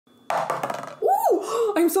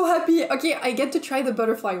I'm so happy. Okay, I get to try the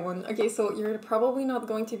butterfly one. Okay, so you're probably not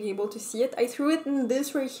going to be able to see it. I threw it in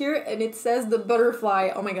this right here and it says the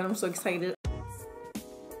butterfly. Oh my god, I'm so excited.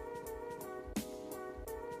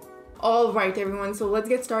 Alright everyone, so let's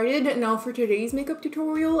get started. Now for today's makeup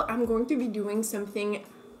tutorial, I'm going to be doing something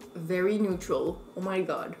very neutral. Oh my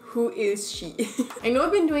god, who is she? I know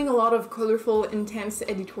I've been doing a lot of colorful, intense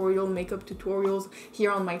editorial makeup tutorials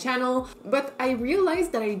here on my channel, but I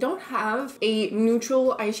realized that I don't have a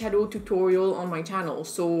neutral eyeshadow tutorial on my channel.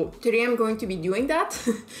 So today I'm going to be doing that.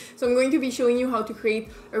 So I'm going to be showing you how to create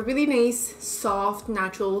a really nice, soft,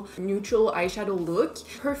 natural, neutral eyeshadow look.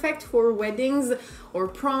 Perfect for weddings or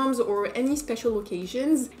proms or any special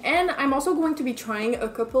occasions. And I'm also going to be trying a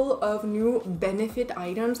couple of new benefit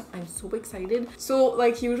items. I'm so excited. So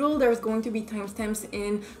like usual, there's going to be timestamps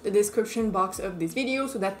in the description box of this video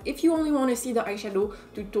so that if you only want to see the eyeshadow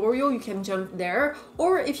tutorial, you can jump there.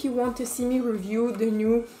 Or if you want to see me review the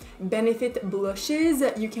new benefit blushes,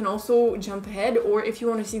 you can also jump ahead. Or if you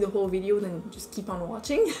want to see the whole video, then just keep on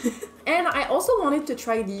watching. And I also wanted to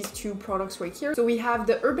try these two products right here. So we have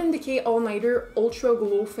the Urban Decay All Nighter Ultra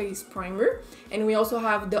Glow Face Primer, and we also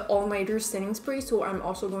have the All Nighter Setting Spray. So I'm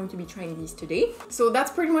also going to be trying these today. So that's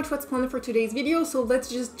pretty much what's planned for today's video. So let's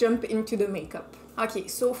just jump into the makeup. Okay,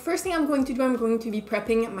 so first thing I'm going to do, I'm going to be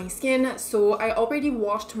prepping my skin. So I already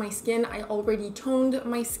washed my skin, I already toned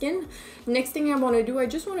my skin. Next thing I want to do, I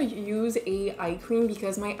just want to use a eye cream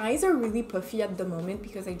because my eyes are really puffy at the moment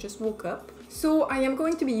because I just woke up. So I am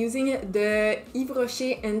going to be using the Yves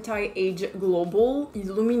Rocher Anti-Age Global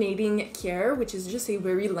Illuminating Care, which is just a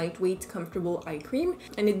very lightweight, comfortable eye cream.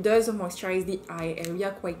 And it does moisturize the eye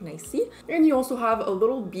area quite nicely. And you also have a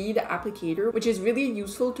little bead applicator, which is really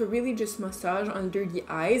useful to really just massage under the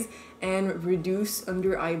eyes and reduce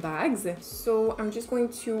under eye bags. So I'm just going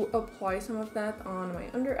to apply some of that on my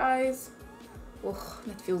under eyes. Oh,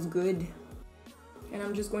 that feels good. And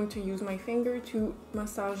I'm just going to use my finger to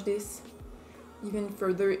massage this even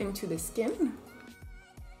further into the skin.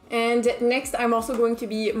 And next, I'm also going to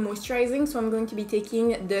be moisturizing, so I'm going to be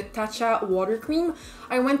taking the Tatcha Water Cream.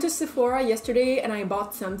 I went to Sephora yesterday and I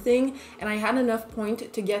bought something and I had enough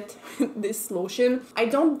point to get this lotion. I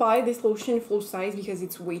don't buy this lotion full size because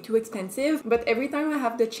it's way too expensive, but every time I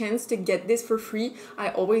have the chance to get this for free, I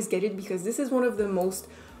always get it because this is one of the most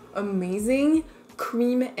amazing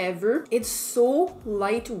cream ever. It's so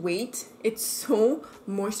lightweight, it's so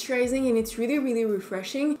moisturizing, and it's really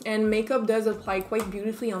refreshing, and makeup does apply quite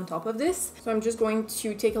beautifully on top of this. So I'm just going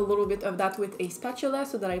to take a little bit of that with a spatula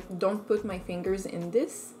so that I don't put my fingers in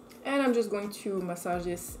this. And I'm just going to massage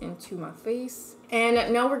this into my face.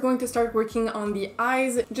 And now we're going to start working on the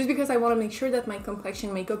eyes, just because I want to make sure that my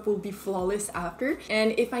complexion makeup will be flawless after.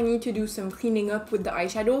 And if I need to do some cleaning up with the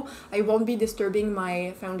eyeshadow, I won't be disturbing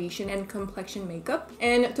my foundation and complexion makeup.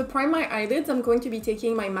 And to prime my eyelids, I'm going to be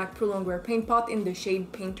taking my MAC Pro Longwear Paint Pot in the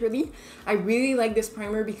shade Painterly. I really like this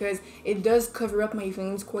primer because it does cover up my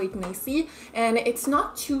veins quite nicely, and it's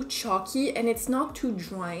not too chalky and it's not too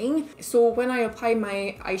drying. So when I apply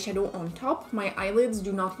my eyeshadow on top, my eyelids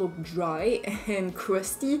do not look dry and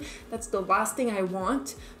crusty. That's the last thing I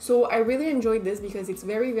want. So I really enjoyed this because it's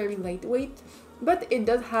very lightweight, but it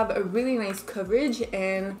does have a really nice coverage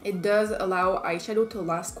and it does allow eyeshadow to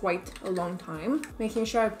last quite a long time. Making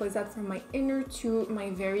sure I place that from my inner to my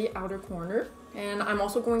very outer corner. And I'm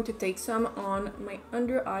also going to take some on my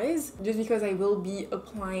under eyes just because I will be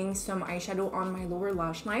applying some eyeshadow on my lower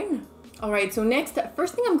lash line. Alright, so next,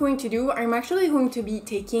 first thing I'm going to do, I'm actually going to be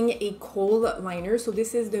taking a kohl liner. So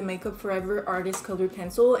this is the Makeup Forever Artist Color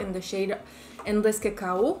Pencil in the shade Endless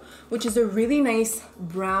Cacao, which is a really nice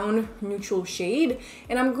brown neutral shade.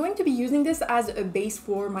 And I'm going to be using this as a base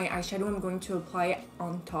for my eyeshadow I'm going to apply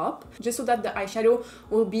on top, just so that the eyeshadow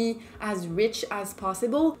will be as rich as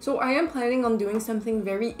possible. So I am planning on doing something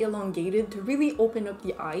very elongated to really open up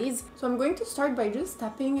the eyes. So I'm going to start by just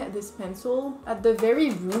tapping this pencil at the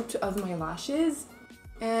very root of my lashes.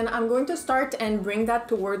 And I'm going to start and bring that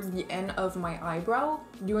towards the end of my eyebrow,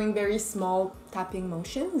 doing very small tapping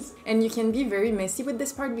motions. And you can be very messy with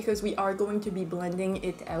this part because we are going to be blending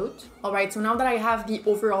it out. Alright, so now that I have the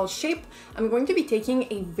overall shape, I'm going to be taking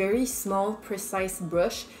a very small, precise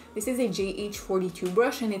brush. This is a JH42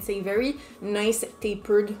 brush, and it's a very nice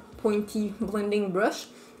tapered, pointy blending brush.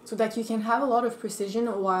 so that you can have a lot of precision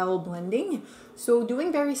while blending. So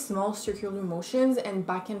doing very small circular motions and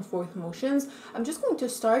back and forth motions, I'm just going to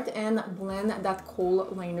start and blend that kohl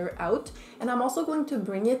liner out, and I'm also going to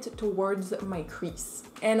bring it towards my crease.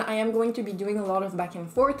 And I am going to be doing a lot of back and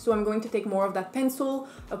forth, so I'm going to take more of that pencil,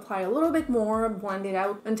 apply a little bit more, blend it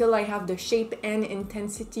out until I have the shape and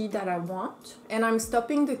intensity that I want. And I'm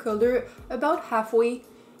stopping the color about halfway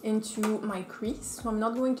into my crease, so I'm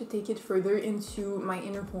not going to take it further into my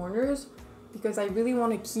inner corners because I really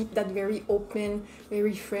want to keep that very open,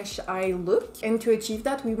 very fresh eye look. And to achieve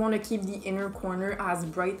that, we want to keep the inner corner as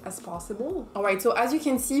bright as possible. All right, so as you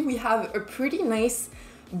can see, we have a pretty nice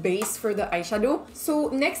base for the eyeshadow. So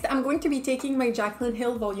next, I'm going to be taking my Jaclyn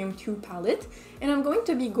Hill Volume 2 palette, and I'm going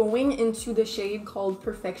to be going into the shade called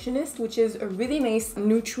Perfectionist, which is a really nice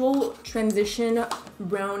neutral transition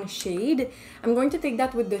brown shade. I'm going to take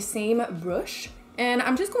that with the same brush, and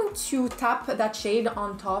I'm just going to tap that shade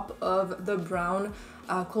on top of the brown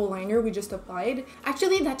kohl liner we just applied.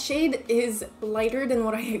 Actually, that shade is lighter than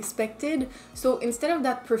what I expected. So instead of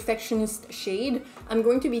that Perfectionist shade, I'm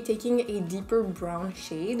going to be taking a deeper brown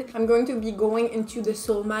shade. I'm going to be going into the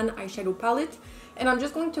Solmane eyeshadow palette, and I'm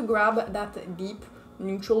just going to grab that deep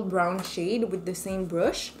neutral brown shade with the same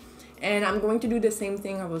brush. And I'm going to do the same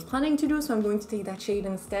thing I was planning to do. So I'm going to take that shade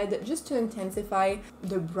instead just to intensify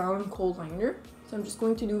the brown kohl liner. So I'm just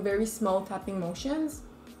going to do very small tapping motions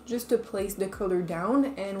just to place the color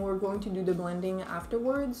down, and we're going to do the blending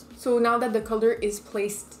afterwards. So now that the color is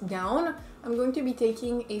placed down, I'm going to be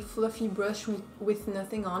taking a fluffy brush with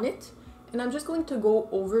nothing on it, and I'm just going to go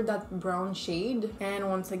over that brown shade. And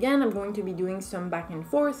once again, I'm going to be doing some back and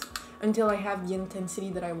forth until I have the intensity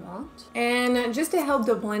that I want. And just to help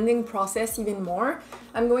the blending process even more,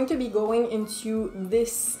 I'm going to be going into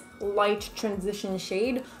this light transition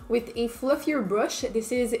shade with a fluffier brush.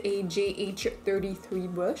 This is a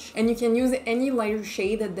JH33 brush, and you can use any lighter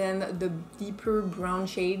shade than the deeper brown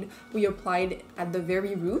shade we applied at the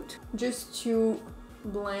very root, just to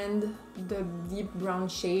blend the deep brown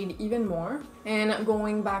shade even more. And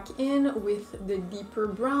going back in with the deeper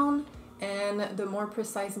brown and the more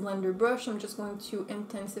precise blender brush, I'm just going to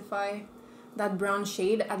intensify that brown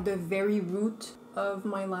shade at the very root of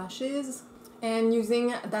my lashes. And using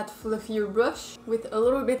that fluffier brush with a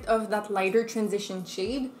little bit of that lighter transition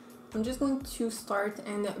shade, I'm just going to start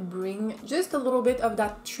and bring just a little bit of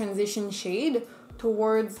that transition shade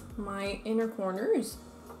towards my inner corners.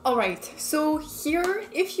 Alright, so here,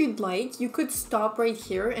 if you'd like, you could stop right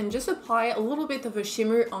here and just apply a little bit of a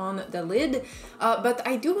shimmer on the lid, but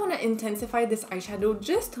I do want to intensify this eyeshadow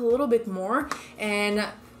just a little bit more and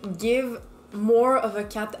give more of a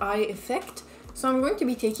cat eye effect. So I'm going to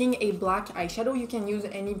be taking a black eyeshadow. You can use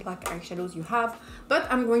any black eyeshadows you have, but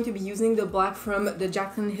I'm going to be using the black from the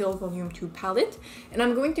Jaclyn Hill Volume 2 palette, and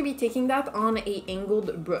I'm going to be taking that on a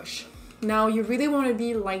angled brush. Now, you really want to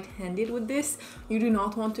be light-handed with this. You do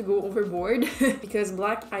not want to go overboard because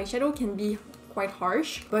black eyeshadow can be quite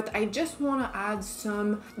harsh, but I just want to add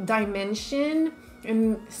some dimension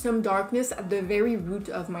and some darkness at the very root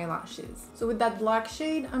of my lashes. So with that black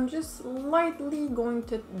shade, I'm just lightly going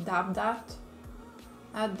to dab that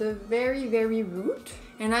at the very root,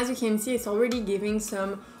 and as you can see, it's already giving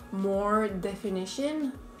some more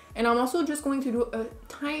definition. And I'm also just going to do a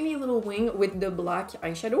tiny little wing with the black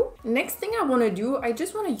eyeshadow. Next thing I want to do, I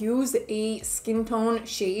just want to use a skin tone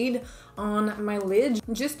shade on my lid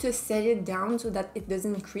just to set it down so that it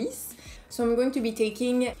doesn't crease. So I'm going to be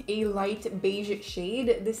taking a light beige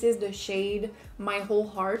shade. This is the shade My Whole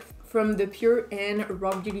Heart from the Pure and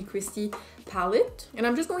Rock Beauty Christie palette. And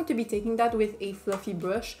I'm just going to be taking that with a fluffy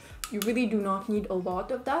brush. You really do not need a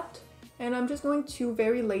lot of that. And I'm just going to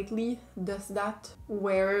very lightly dust that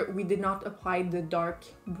where we did not apply the dark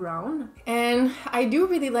brown. And I do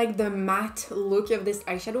really like the matte look of this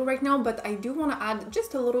eyeshadow right now, but I do want to add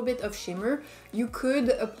just a little bit of shimmer. You could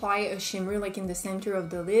apply a shimmer like in the center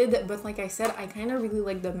of the lid, but like I said, I kind of really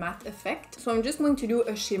like the matte effect. So I'm just going to do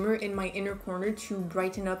a shimmer in my inner corner to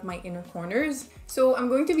brighten up my inner corners. So I'm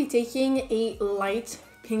going to be taking a light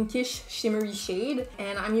pinkish shimmery shade,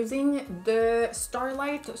 and I'm using the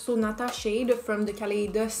Starlight Sonata shade from the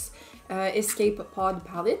Kaleidos Escape Pod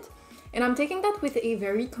palette, and I'm taking that with a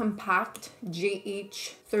very compact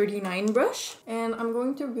JH39 brush, and I'm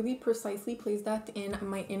going to really precisely place that in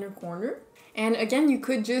my inner corner. And again, you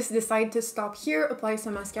could just decide to stop here, apply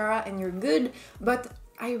some mascara, and you're good, but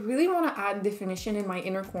I really want to add definition in my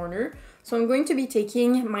inner corner. So I'm going to be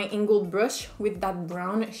taking my angled brush with that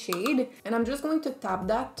brown shade, and I'm just going to tap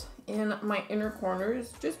that in my inner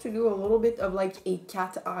corners just to do a little bit of like a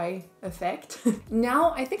cat eye effect.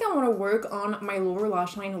 Now I think I want to work on my lower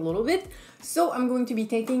lash line a little bit, so I'm going to be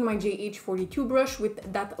taking my JH42 brush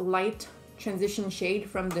with that light transition shade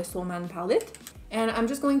from the Solmane Palette, and I'm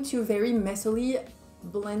just going to very messily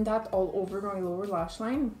blend that all over my lower lash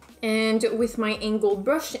line. And with my angled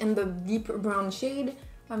brush and the deep brown shade,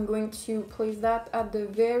 I'm going to place that at the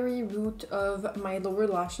very root of my lower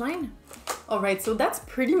lash line. Alright, so that's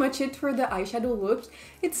pretty much it for the eyeshadow look.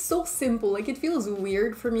 It's so simple, like it feels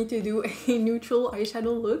weird for me to do a neutral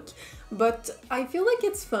eyeshadow look, but I feel like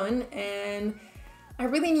it's fun and I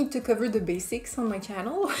really need to cover the basics on my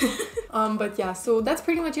channel. But yeah, so that's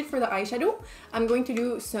pretty much it for the eyeshadow. I'm going to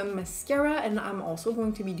do some mascara and I'm also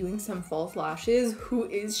going to be doing some false lashes. Who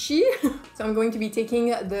is she? So I'm going to be taking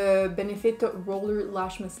the Benefit Roller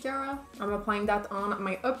Lash Mascara. I'm applying that on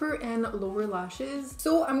my upper and lower lashes.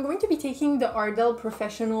 So I'm going to be taking the Ardell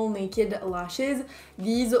Professional Naked Lashes.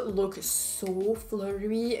 These look so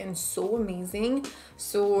fluttery and so amazing.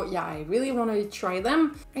 So yeah, I really want to try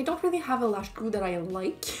them. I don't really have a lash glue that I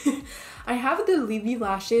like. I have the Lily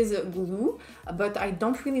Lashes glue, but I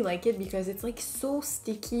don't really like it because it's like so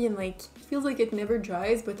sticky and like feels like it never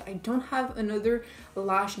dries, but I don't have another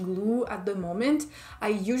lash glue at the moment. I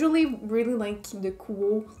usually really like the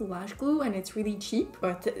Cacao lash glue and it's really cheap,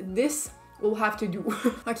 but this will have to do.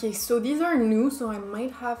 Okay, so these are new, so I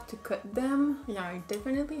might have to cut them. Yeah, I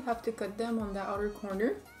definitely have to cut them on the outer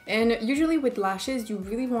corner. And usually with lashes, you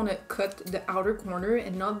really want to cut the outer corner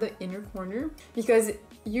and not the inner corner, because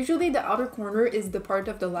usually the outer corner is the part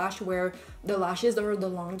of the lash where the lashes are the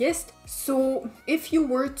longest. So if you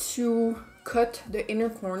were to cut the inner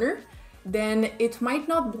corner, then it might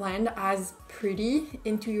not blend as pretty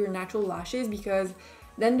into your natural lashes, because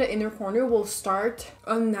then the inner corner will start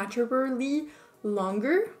unnaturally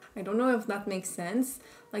longer. I don't know if that makes sense.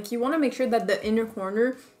 Like, you want to make sure that the inner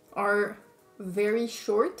corner are very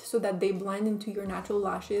short so that they blend into your natural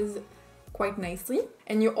lashes quite nicely.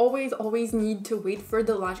 And you always need to wait for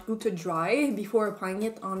the lash glue to dry before applying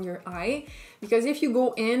it on your eye, because if you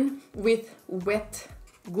go in with wet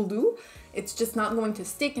glue, it's just not going to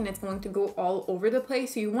stick and it's going to go all over the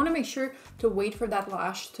place. So you want to make sure to wait for that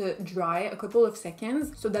lash to dry a couple of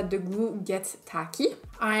seconds so that the glue gets tacky.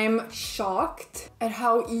 I'm shocked at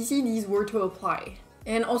how easy these were to apply.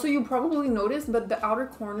 And also, you probably noticed, but the outer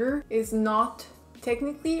corner is not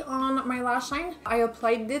technically on my lash line. I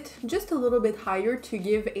applied it just a little bit higher to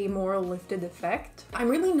give a more lifted effect. I'm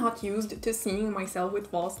really not used to seeing myself with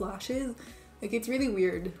false lashes. Like, it's really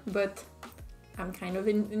weird, but I'm kind of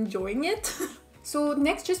enjoying it. So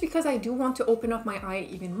next, just because I do want to open up my eye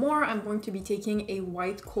even more, I'm going to be taking a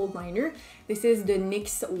white kohl liner. This is the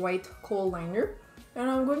NYX white kohl liner. And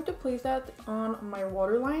I'm going to place that on my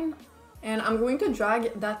waterline. And I'm going to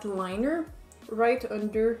drag that liner right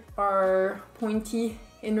under our pointy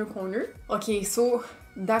inner corner. Okay, so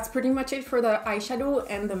that's pretty much it for the eyeshadow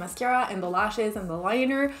and the mascara and the lashes and the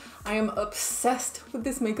liner. I am obsessed with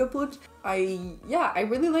this makeup look. I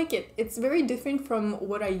really like it. It's very different from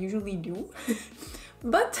what I usually do.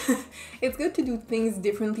 But it's good to do things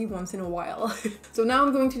differently once in a while. So now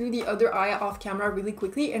I'm going to do the other eye off camera really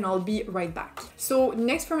quickly and I'll be right back. So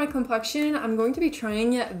next for my complexion, I'm going to be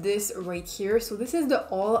trying this right here. So this is the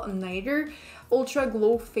All Nighter Ultra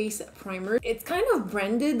Glow Face Primer. It's kind of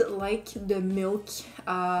branded like the Milk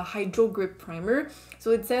Hydro Grip Primer. So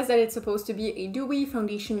it says that it's supposed to be a dewy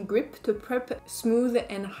foundation grip to prep, smooth,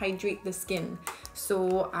 and hydrate the skin.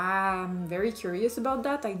 So I'm very curious about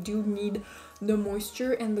that. I do need the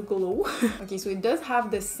moisture and the glow. Okay, so it does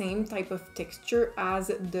have the same type of texture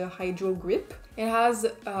as the Hydro Grip. It has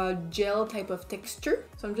a gel type of texture.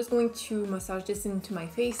 So I'm just going to massage this into my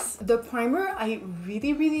face. The primer, I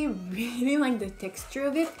really like the texture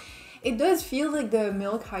of it. It does feel like the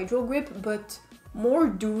Milk Hydro Grip, but more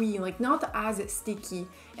dewy, like not as sticky.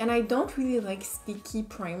 And I don't really like sticky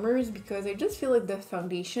primers because I just feel like the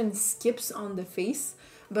foundation skips on the face.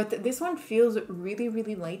 But this one feels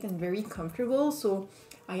really light and very comfortable. So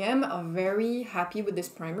I am very happy with this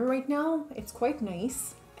primer right now. It's quite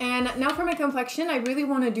nice. And now for my complexion, I really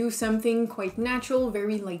want to do something quite natural,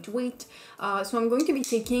 very lightweight. So I'm going to be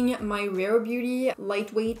taking my Rare Beauty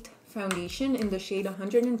Lightweight Foundation in the shade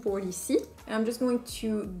 140C. And I'm just going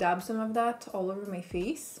to dab some of that all over my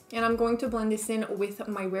face. And I'm going to blend this in with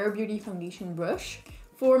my Rare Beauty foundation brush.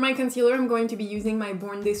 For my concealer, I'm going to be using my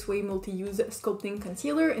Born This Way Multi-Use Sculpting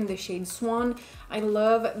Concealer in the shade Swan. I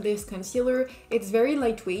love this concealer. It's very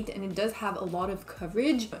lightweight and it does have a lot of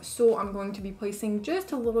coverage. So I'm going to be placing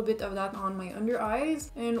just a little bit of that on my under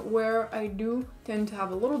eyes and where I do tend to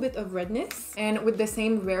have a little bit of redness. And with the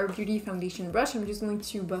same Rare Beauty foundation brush, I'm just going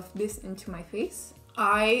to buff this into my face.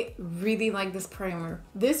 I really like this primer.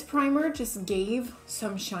 This primer just gave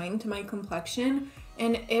some shine to my complexion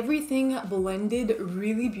and everything blended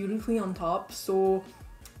really beautifully on top. So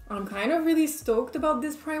I'm kind of really stoked about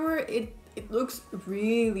this primer. It looks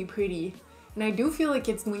really pretty. And I do feel like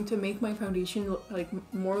it's going to make my foundation look like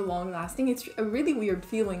more long lasting. It's a really weird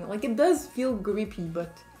feeling. Like it does feel grippy,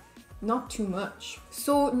 but not too much.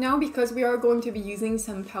 So now, because we are going to be using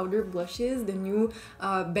some powder blushes, the new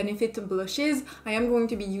Benefit blushes, I am going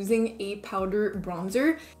to be using a powder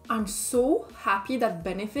bronzer. I'm so happy that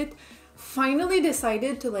Benefit finally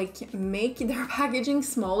decided to like make their packaging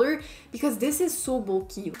smaller, because this is so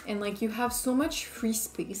bulky and like you have so much free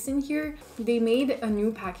space in here. They made a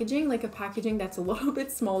new packaging, like a packaging that's a little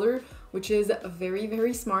bit smaller, which is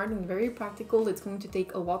very smart and very practical. It's going to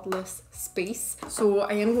take a lot less space. So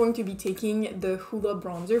I am going to be taking the Hoola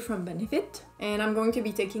Bronzer from Benefit, and I'm going to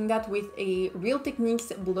be taking that with a Real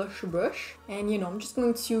Techniques blush brush, and you know, I'm just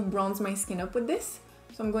going to bronze my skin up with this.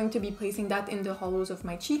 So I'm going to be placing that in the hollows of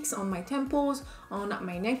my cheeks, on my temples, on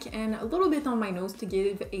my neck, and a little bit on my nose to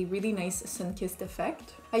give a really nice sun-kissed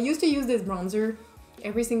effect. I used to use this bronzer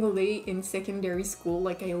every single day in secondary school.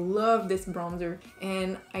 Like, I love this bronzer,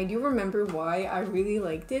 and I do remember why I really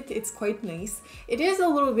liked it. It's quite nice. It is a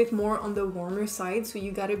little bit more on the warmer side, so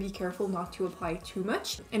you gotta be careful not to apply too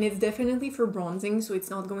much. And it's definitely for bronzing, so it's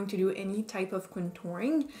not going to do any type of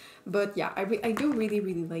contouring. But yeah, I do really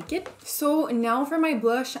like it. So now for my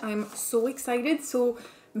blush, I'm so excited. So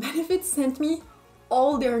Benefit sent me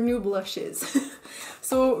all their new blushes.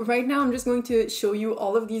 So right now I'm just going to show you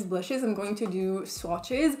all of these blushes. I'm going to do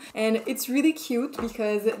swatches, and it's really cute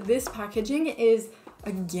because this packaging is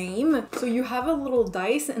a game. So you have a little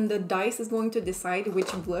dice, and the dice is going to decide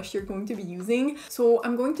which blush you're going to be using. So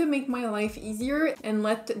I'm going to make my life easier and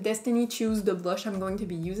let Destiny choose the blush I'm going to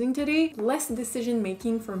be using today. Less decision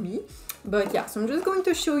making for me. But yeah, so I'm just going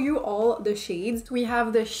to show you all the shades. We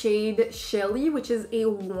have the shade Shelly, which is a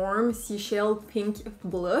warm seashell pink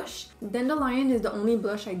blush. Dandelion is the only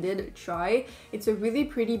blush I did try. It's a really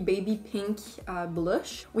pretty baby pink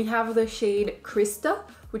blush. We have the shade Krista,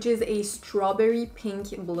 which is a strawberry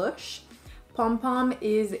pink blush. Pom Pom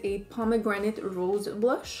is a pomegranate rose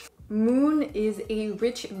blush. Moon is a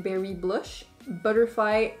rich berry blush.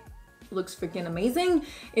 Butterfly looks freaking amazing.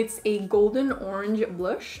 It's a golden orange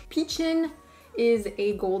blush. Peachin is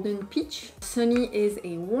a golden peach. Sunny is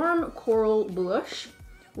a warm coral blush.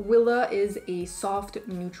 Willa is a soft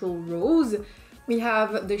neutral rose. We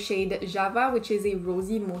have the shade Java, which is a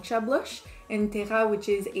rosy mocha blush, and Terra, which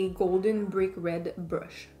is a golden brick red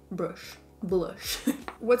blush.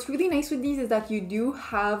 What's really nice with these is that you do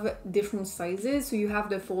have different sizes. So you have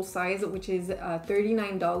the full size, which is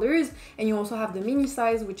 $39, and you also have the mini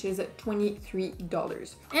size, which is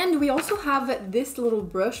 $23. And we also have this little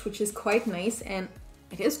brush, which is quite nice, and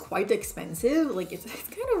it is quite expensive. Like it's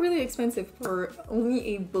kind of really expensive for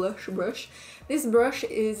only a blush brush. This brush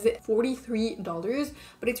is $43,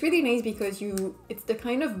 but it's really nice because it's the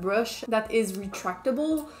kind of brush that is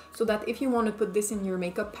retractable, so that if you want to put this in your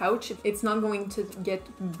makeup pouch, it's not going to get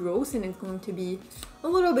gross and it's going to be a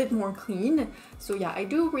little bit more clean. So yeah, I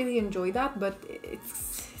do really enjoy that, but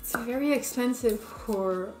it's very expensive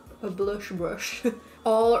for a blush brush.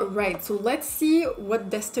 All right, so let's see what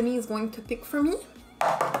Destiny is going to pick for me.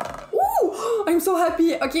 Ooh, I'm so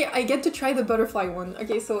happy. Okay, I get to try the butterfly one.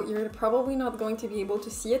 Okay, so you're probably not going to be able to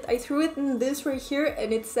see it. I threw it in this right here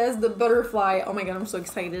and it says the butterfly. Oh my god, I'm so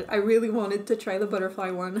excited. I really wanted to try the butterfly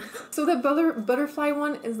one. So the butterfly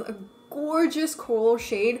one is a gorgeous coral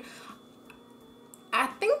shade. I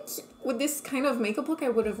think with this kind of makeup look, I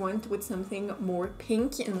would have went with something more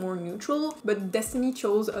pink and more neutral, but Destiny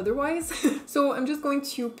chose otherwise. So I'm just going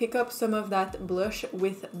to pick up some of that blush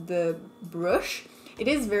with the brush. It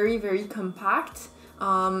is very compact,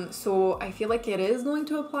 so I feel like it is going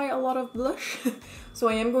to apply a lot of blush. So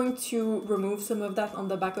I am going to remove some of that on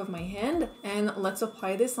the back of my hand, and let's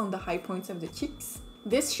apply this on the high points of the cheeks.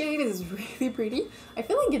 This shade is really pretty. I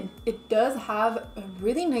feel like it does have a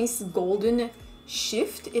really nice golden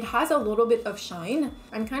shift. It has a little bit of shine.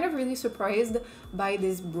 I'm kind of really surprised by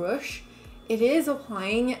this brush. It is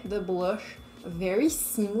applying the blush very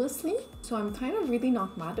seamlessly, so I'm kind of really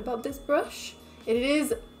not mad about this brush. It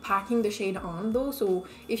is packing the shade on though, so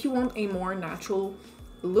if you want a more natural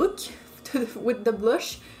look with the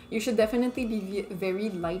blush, you should definitely be very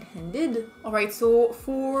light-handed. Alright, so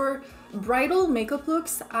for bridal makeup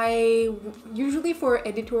looks, usually for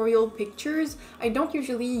editorial pictures, I don't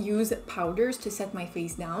usually use powders to set my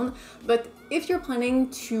face down, but if you're planning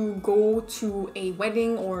to go to a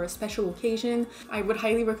wedding or a special occasion, I would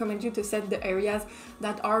highly recommend you to set the areas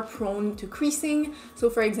that are prone to creasing. So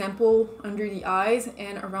for example, under the eyes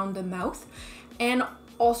and around the mouth. And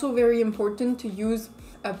also very important to use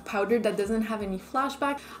a powder that doesn't have any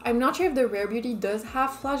flashback. I'm not sure if the Rare Beauty does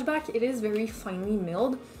have flashback. It is very finely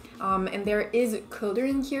milled. And there is color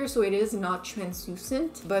in here, so it is not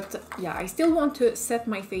translucent. But yeah, I still want to set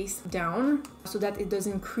my face down so that it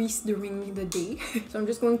doesn't crease during the day. So I'm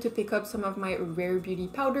just going to pick up some of my Rare Beauty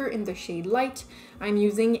powder in the shade Light. I'm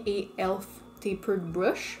using a e.l.f. tapered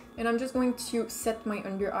brush, and I'm just going to set my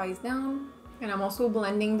under eyes down. And I'm also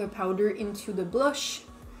blending the powder into the blush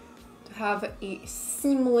to have a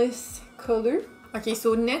seamless color. Okay,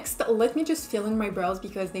 so next, let me just fill in my brows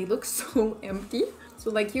because they look so empty. So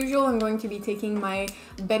like usual, I'm going to be taking my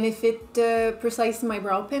Benefit Precise My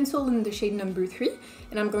Brow Pencil in the shade number 3,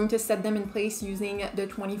 and I'm going to set them in place using the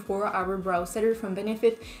 24-hour brow setter from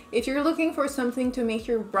Benefit. If you're looking for something to make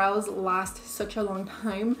your brows last such a long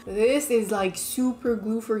time, this is like super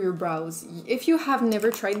glue for your brows. If you have never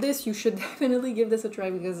tried this, you should definitely give this a try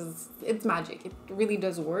because it's magic. It really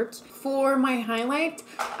does work. For my highlight,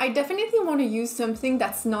 I definitely want to use something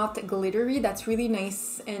that's not glittery, that's really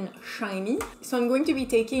nice and shiny. So I'm going to be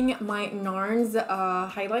taking my NARS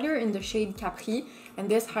highlighter in the shade Capri, and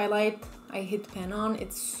this highlight I hit pan on.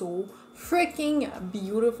 It's so freaking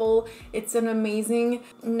beautiful. It's an amazing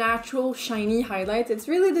natural shiny highlight. It's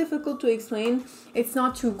really difficult to explain. It's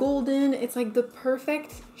not too golden. It's like the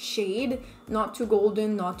perfect shade, not too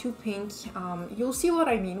golden, not too pink. You'll see what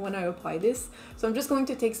I mean when I apply this. So I'm just going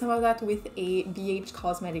to take some of that with a BH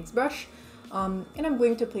Cosmetics brush, and I'm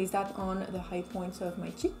going to place that on the high points of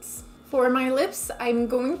my cheeks. For my lips, I'm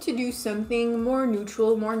going to do something more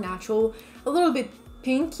neutral, more natural, a little bit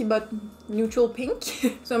pink, but neutral pink.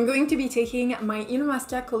 So I'm going to be taking my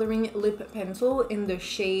Ilumastia Coloring Lip Pencil in the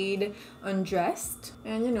shade Undressed.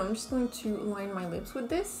 And you know, I'm just going to line my lips with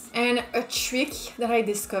this. And a trick that I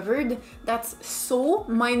discovered that's so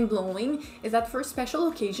mind-blowing is that for special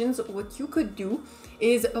occasions, what you could do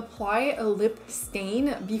is apply a lip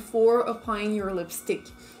stain before applying your lipstick.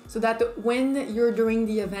 So that when you're doing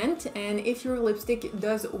the event, and if your lipstick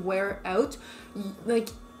does wear out, like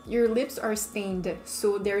your lips are stained,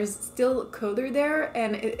 so there's still color there,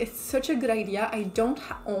 and it's such a good idea. I don't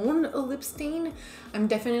own a lip stain. I'm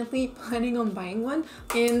definitely planning on buying one.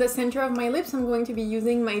 In the center of my lips, I'm going to be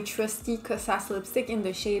using my trusty Kosas lipstick in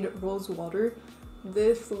the shade Rosewater.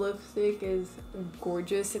 This lipstick is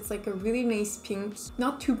gorgeous. It's like a really nice pink,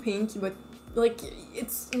 not too pink, but like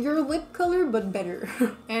it's your lip color but better.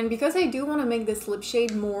 And because I do want to make this lip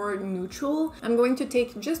shade more neutral, I'm going to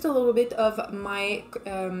take just a little bit of my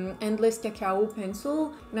Endless Cacao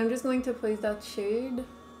pencil, and I'm just going to place that shade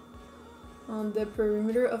on the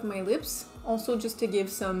perimeter of my lips, also just to give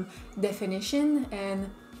some definition and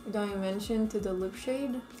dimension to the lip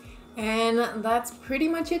shade. And that's pretty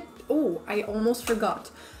much it. Oh, I almost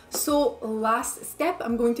forgot. So last step,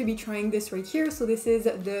 I'm going to be trying this right here. So this is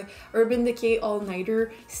the Urban Decay All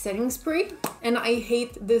Nighter setting spray, and I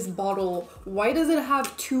hate this bottle. Why does it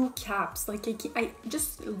have 2 caps? Like I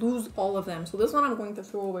just lose all of them. So this one I'm going to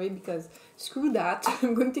throw away because screw that.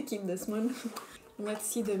 I'm going to keep this one. Let's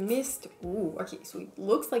see the mist. Ooh, okay, so it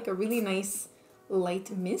looks like a really nice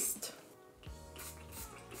light mist.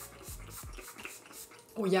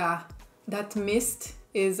 Oh yeah, that mist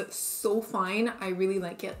is so fine. I really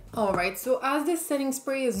like it. All right, so as this setting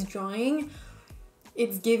spray is drying,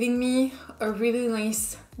 it's giving me a really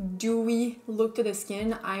nice dewy look to the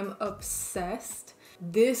skin. I'm obsessed.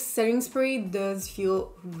 This setting spray does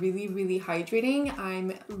feel really, really hydrating.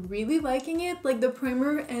 I'm really liking it. Like the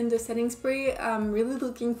primer and the setting spray, I'm really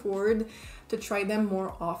looking forward to try them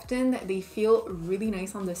more often. They feel really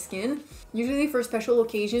nice on the skin. Usually for special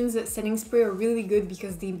occasions, setting spray are really good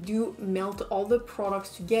because they do melt all the products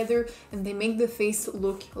together and they make the face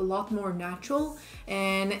look a lot more natural,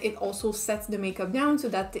 and it also sets the makeup down so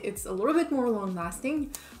that it's a little bit more long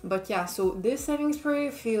lasting. But yeah, so this setting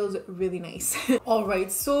spray feels really nice. All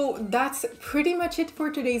right, so that's pretty much it for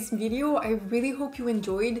today's video. I really hope you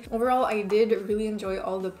enjoyed. Overall, I did really enjoy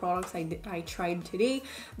all the products I tried today.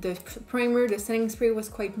 The primer, the setting spray was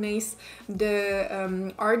quite nice.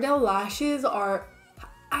 The Ardell lashes are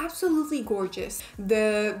absolutely gorgeous.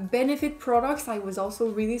 The Benefit products, I was also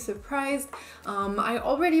really surprised. I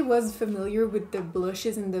already was familiar with the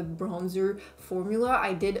blushes and the bronzer formula.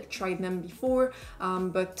 I did try them before,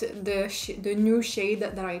 but the new shade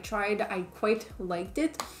that I tried, I quite liked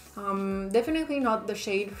it. Definitely not the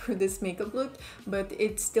shade for this makeup look, but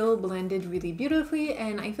it still blended really beautifully,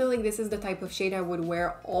 and I feel like this is the type of shade I would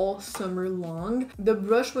wear all summer long. The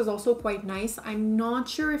brush was also quite nice. I'm not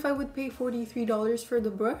sure if I would pay $43 for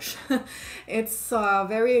the brush. It's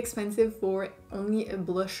very expensive for only a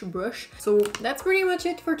blush brush. So that's pretty much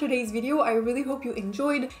it for today's video. I really hope you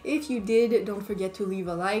enjoyed. If you did, don't forget to leave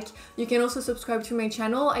a like. You can also subscribe to my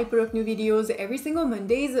channel. I put up new videos every single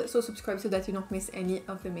Mondays, so subscribe so that you don't miss any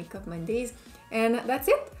of the Makeup Mondays. And that's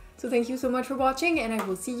it. So thank you so much for watching, and I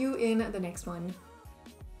will see you in the next one.